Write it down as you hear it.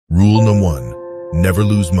Rule No. 1. Never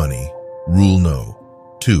lose money. Rule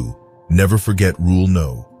No. 2. Never forget Rule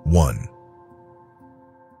No. 1.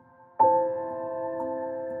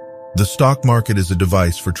 The stock market is a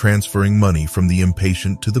device for transferring money from the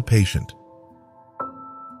impatient to the patient.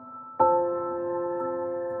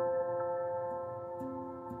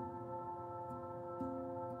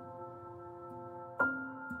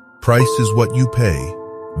 Price is what you pay.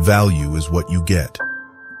 Value is what you get.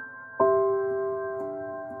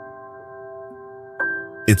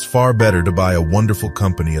 It's far better to buy a wonderful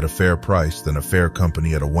company at a fair price than a fair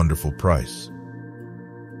company at a wonderful price.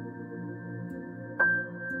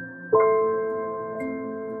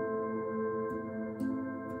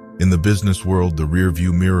 In the business world, the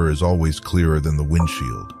rear-view mirror is always clearer than the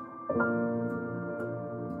windshield.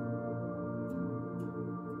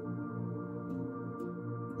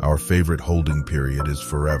 Our favorite holding period is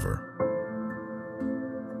forever.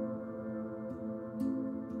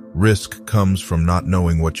 Risk comes from not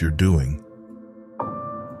knowing what you're doing.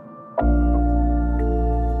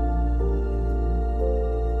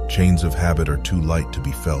 Chains of habit are too light to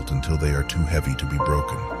be felt until they are too heavy to be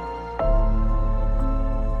broken.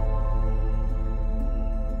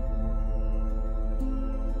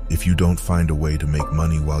 If you don't find a way to make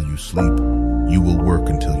money while you sleep, you will work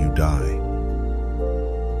until you die.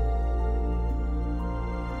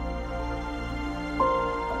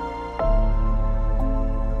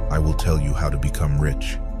 I will tell you how to become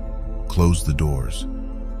rich. Close the doors.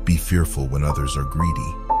 Be fearful when others are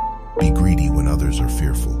greedy. Be greedy when others are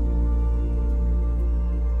fearful.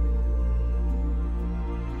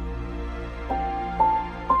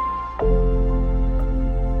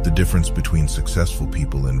 The difference between successful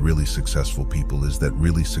people and really successful people is that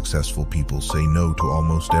really successful people say no to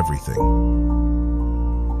almost everything.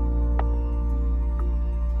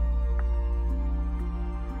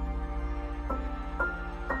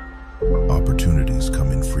 Opportunities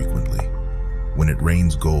come infrequently. When it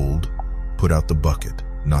rains gold, put out the bucket,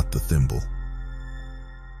 not the thimble.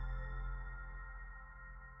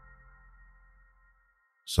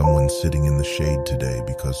 Someone's sitting in the shade today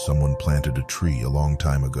because someone planted a tree a long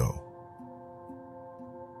time ago.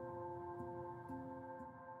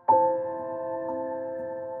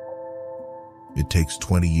 It takes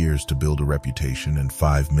 20 years to build a reputation and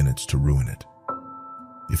 5 minutes to ruin it.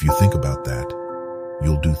 If you think about that,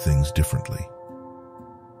 you'll do things differently.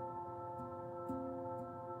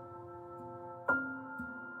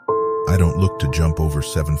 I don't look to jump over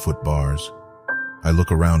 7-foot bars. I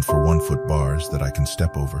look around for 1-foot bars that I can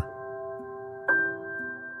step over.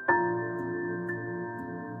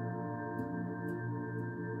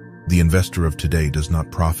 The investor of today does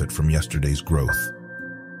not profit from yesterday's growth.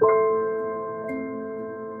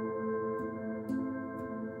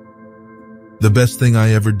 The best thing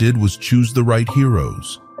I ever did was choose the right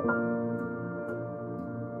heroes.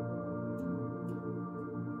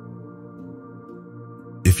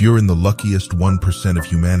 If you're in the luckiest 1% of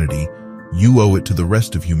humanity, you owe it to the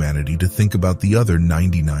rest of humanity to think about the other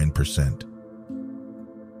 99%.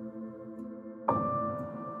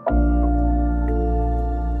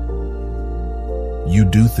 You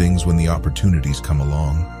do things when the opportunities come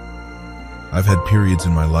along. I've had periods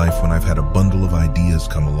in my life when I've had a bundle of ideas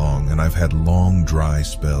come along, and I've had long, dry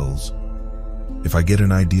spells. If I get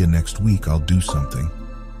an idea next week, I'll do something.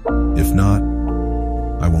 If not,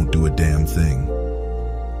 I won't do a damn thing.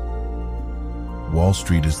 Wall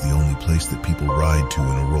Street is the only place that people ride to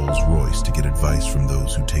in a Rolls Royce to get advice from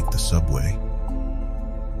those who take the subway.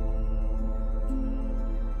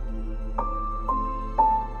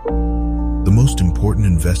 The most important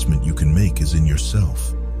investment you can make is in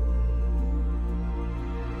yourself.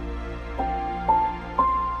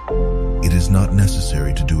 It is not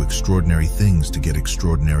necessary to do extraordinary things to get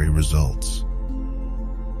extraordinary results.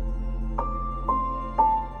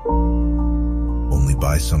 Only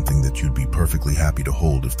buy something that you'd be perfectly happy to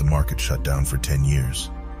hold if the market shut down for 10 years.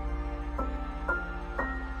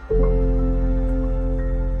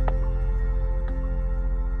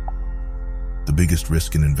 The biggest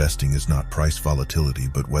risk in investing is not price volatility,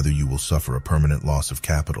 but whether you will suffer a permanent loss of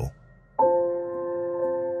capital.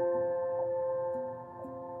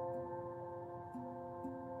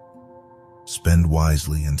 Spend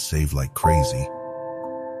wisely and save like crazy.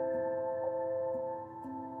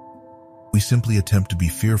 We simply attempt to be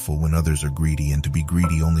fearful when others are greedy and to be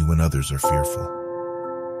greedy only when others are fearful.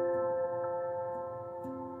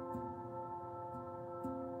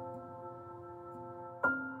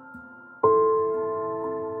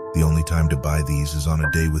 The only time to buy these is on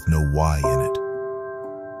a day with no why in it.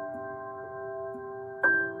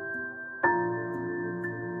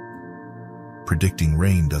 Predicting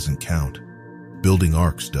rain doesn't count. Building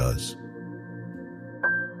arcs does.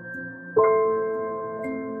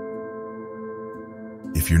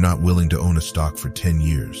 If you're not willing to own a stock for 10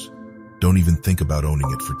 years, don't even think about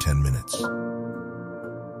owning it for 10 minutes.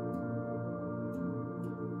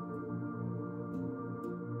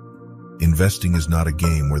 Investing is not a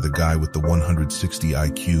game where the guy with the 160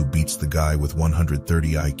 IQ beats the guy with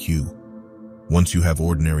 130 IQ. Once you have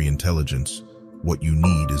ordinary intelligence, what you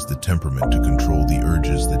need is the temperament to control the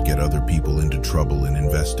urges that get other people into trouble in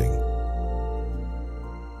investing.